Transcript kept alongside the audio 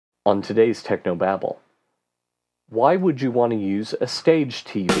On today's Technobabble, why would you want to use a stage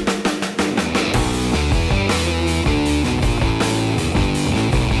TV?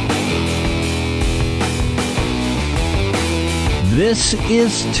 This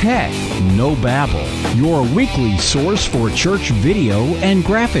is Tech No Babble, your weekly source for church video and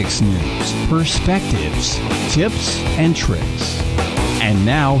graphics news, perspectives, tips, and tricks. And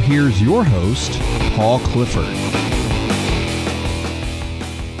now here's your host, Paul Clifford.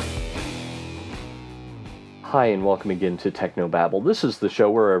 Hi, and welcome again to Technobabble. This is the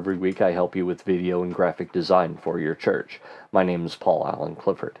show where every week I help you with video and graphic design for your church. My name is Paul Allen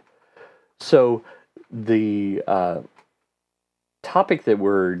Clifford. So, the topic that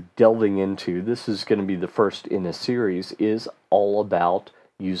we're delving into, this is going to be the first in a series, is all about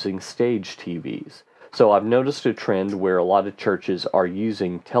using stage TVs. So I've noticed a trend where a lot of churches are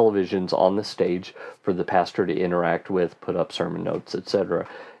using televisions on the stage for the pastor to interact with, put up sermon notes, etc.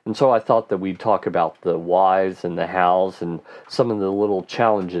 And so I thought that we'd talk about the whys and the hows and some of the little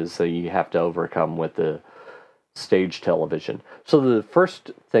challenges that you have to overcome with the stage television. So the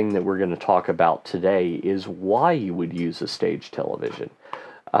first thing that we're going to talk about today is why you would use a stage television.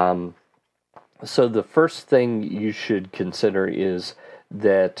 So the first thing you should consider is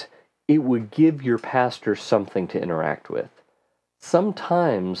that it would give your pastor something to interact with.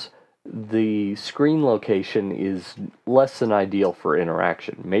 Sometimes the screen location is less than ideal for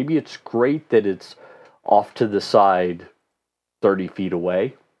interaction. Maybe it's great that it's off to the side 30 feet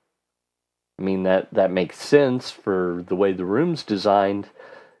away. I mean, that makes sense for the way the room's designed,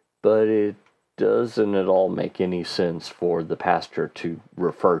 but it doesn't at all make any sense for the pastor to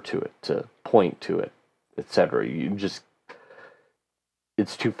refer to it, to point to it, etc.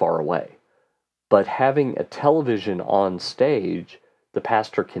 It's too far away. But having a television on stage, the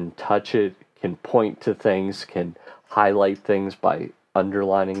pastor can touch it, can point to things, can highlight things by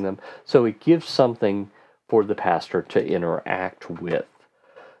underlining them. So it gives something for the pastor to interact with.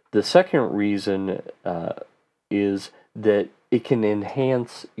 The second reason is that it can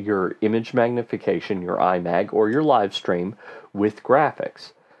enhance your image magnification, your IMAG, or your live stream with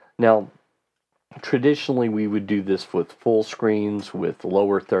graphics. Now, traditionally we would do this with full screens, with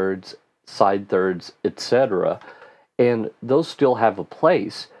lower thirds, side thirds, etc. And those still have a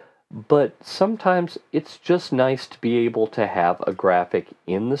place, but sometimes it's just nice to be able to have a graphic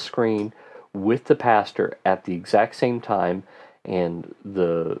in the screen with the pastor at the exact same time, and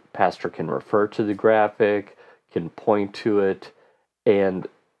the pastor can refer to the graphic, can point to it, and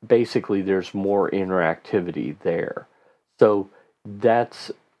basically there's more interactivity there. So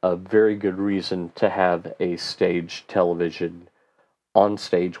that's a very good reason to have a stage television on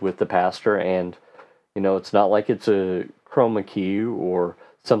stage with the pastor. And it's not like it's a chroma key or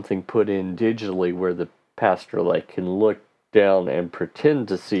something put in digitally where the pastor can look down and pretend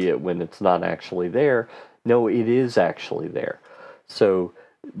to see it when it's not actually there. No, it is actually there. So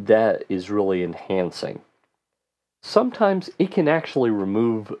that is really enhancing. Sometimes it can actually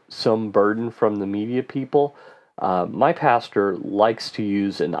remove some burden from the media people. My pastor likes to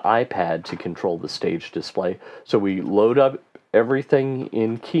use an iPad to control the stage display. So we load up everything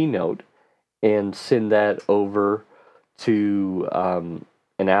in Keynote and send that over to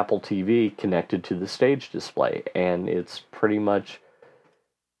an Apple TV connected to the stage display. And it's pretty much,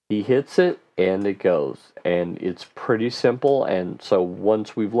 he hits it and it goes. And it's pretty simple. And so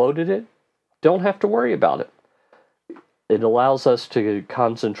once we've loaded it, don't have to worry about it. It allows us to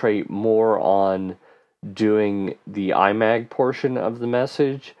concentrate more on doing the IMAG portion of the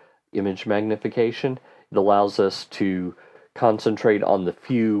message, image magnification. It allows us to concentrate on the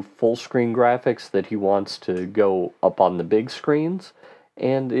few full screen graphics that he wants to go up on the big screens,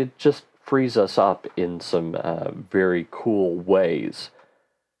 and it just frees us up in some very cool ways.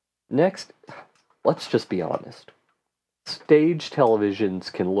 Next, let's just be honest. Stage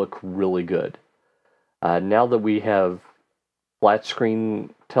televisions can look really good. Now that we have flat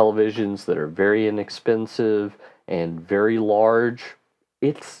screen televisions that are very inexpensive and very large,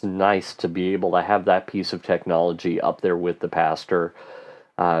 it's nice to be able to have that piece of technology up there with the pastor.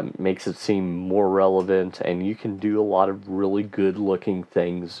 Makes it seem more relevant, and you can do a lot of really good looking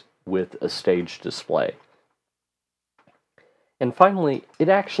things with a stage display. And finally, it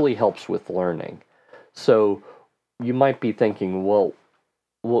actually helps with learning. So you might be thinking, well,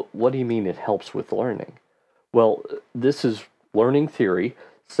 what do you mean it helps with learning? Well, this is learning theory,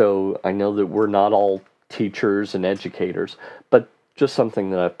 so I know that we're not all teachers and educators, but just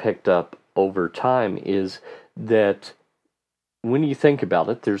something that I've picked up over time is that when you think about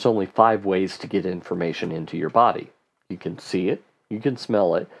it, there's only 5 ways to get information into your body. You can see it, you can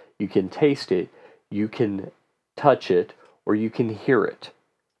smell it, you can taste it, you can touch it, or you can hear it.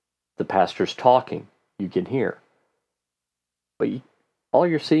 the pastor's talking, you can hear. But all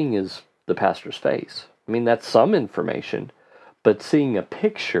you're seeing is the pastor's face. I mean, that's some information, but seeing a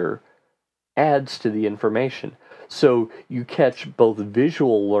picture adds to the information. So you catch both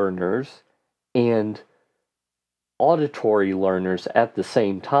visual learners and auditory learners at the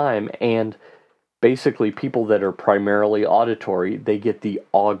same time, and basically people that are primarily auditory, they get the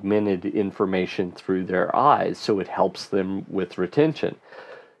augmented information through their eyes, so it helps them with retention.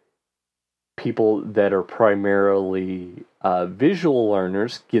 People that are primarily visual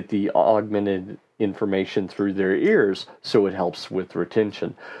learners get the augmented information through their ears, so it helps with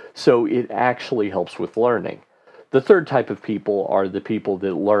retention. So it actually helps with learning. The third type of people are the people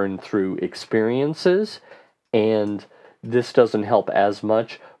that learn through experiences, and this doesn't help as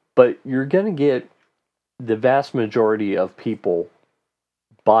much, but you're going to get the vast majority of people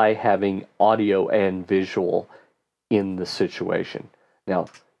by having audio and visual in the situation. Now,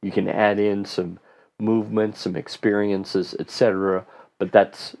 you can add in some movement, some experiences, etc., but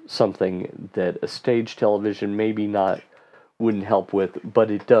that's something that a stage television maybe wouldn't help with, but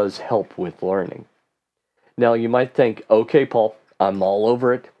it does help with learning. Now, you might think, okay, Paul, I'm all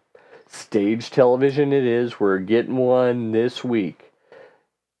over it. Stage television it is. We're getting one this week.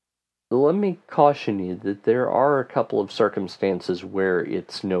 Let me caution you that there are a couple of circumstances where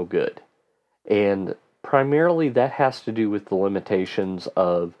it's no good. And primarily that has to do with the limitations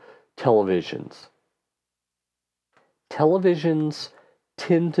of televisions. Televisions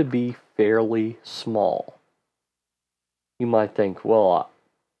tend to be fairly small. You might think, well,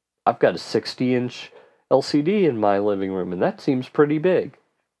 I've got a 60-inch LCD in my living room, and that seems pretty big.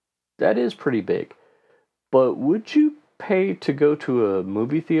 That is pretty big. But would you pay to go to a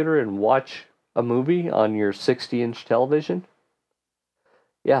movie theater and watch a movie on your 60-inch television?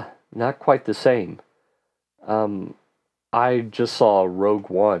 Yeah, not quite the same. I just saw Rogue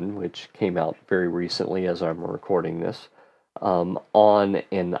One, which came out very recently as I'm recording this, on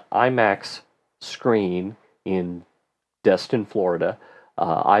an IMAX screen in Destin, Florida.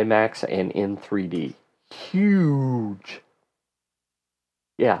 IMAX and in 3D. Huge.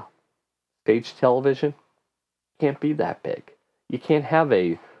 Yeah. Stage television can't be that big. You can't have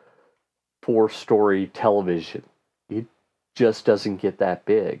a 4-story television. It just doesn't get that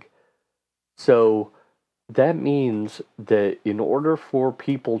big. So that means that in order for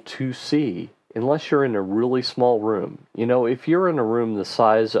people to see, unless you're in a really small room, if you're in a room the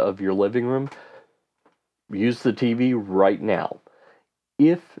size of your living room, use the TV right now.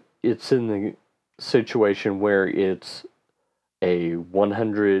 If it's in the situation where it's a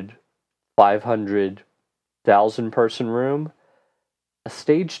 100, 500, 1,000 person room, a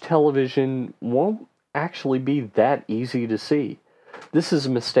stage television won't actually be that easy to see. This is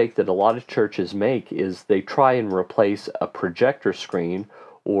a mistake that a lot of churches make, is they try and replace a projector screen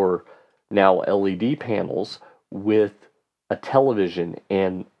or now LED panels with a television,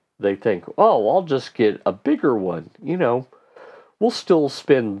 and they think, oh, I'll just get a bigger one. We'll still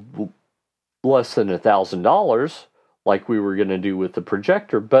spend less than $1,000 like we were going to do with the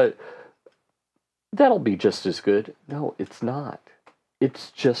projector, but that'll be just as good. No, it's not.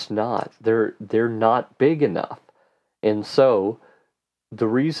 It's just not. They're not big enough. And so the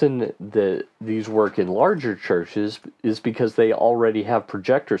reason that these work in larger churches is because they already have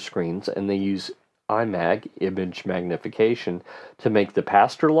projector screens, and they use IMAG, image magnification, to make the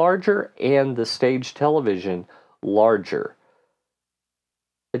pastor larger and the stage television larger.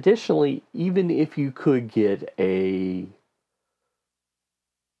 Additionally, even if you could get a,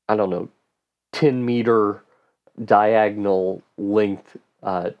 10-meter diagonal length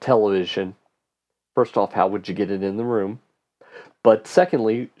television, first off, how would you get it in the room? But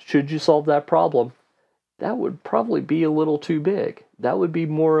secondly, should you solve that problem, that would probably be a little too big. That would be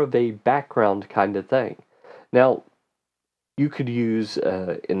more of a background kind of thing. Now, you could use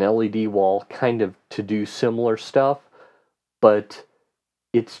an LED wall kind of to do similar stuff, but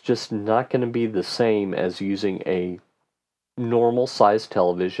it's just not going to be the same as using a normal size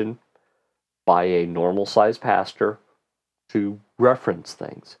television by a normal size pastor to reference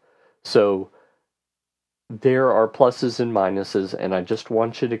things. So there are pluses and minuses, and I just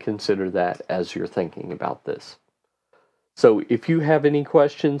want you to consider that as you're thinking about this. So if you have any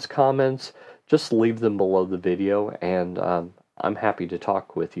questions, comments, just leave them below the video, and I'm happy to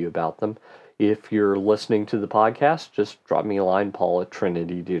talk with you about them. If you're listening to the podcast, just drop me a line,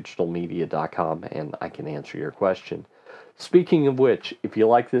 paul@trinitydigitalmedia.com, and I can answer your question. Speaking of which, if you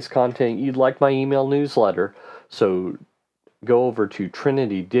like this content, you'd like my email newsletter, so go over to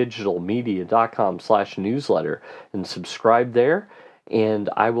trinitydigitalmedia.com/newsletter and subscribe there. and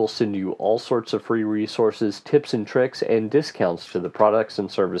I will send you all sorts of free resources, tips and tricks, and discounts to the products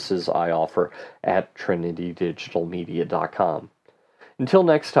and services I offer at trinitydigitalmedia.com. Until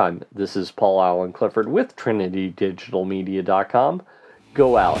next time, this is Paul Allen Clifford with trinitydigitalmedia.com.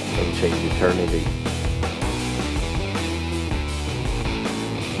 Go out and change eternity.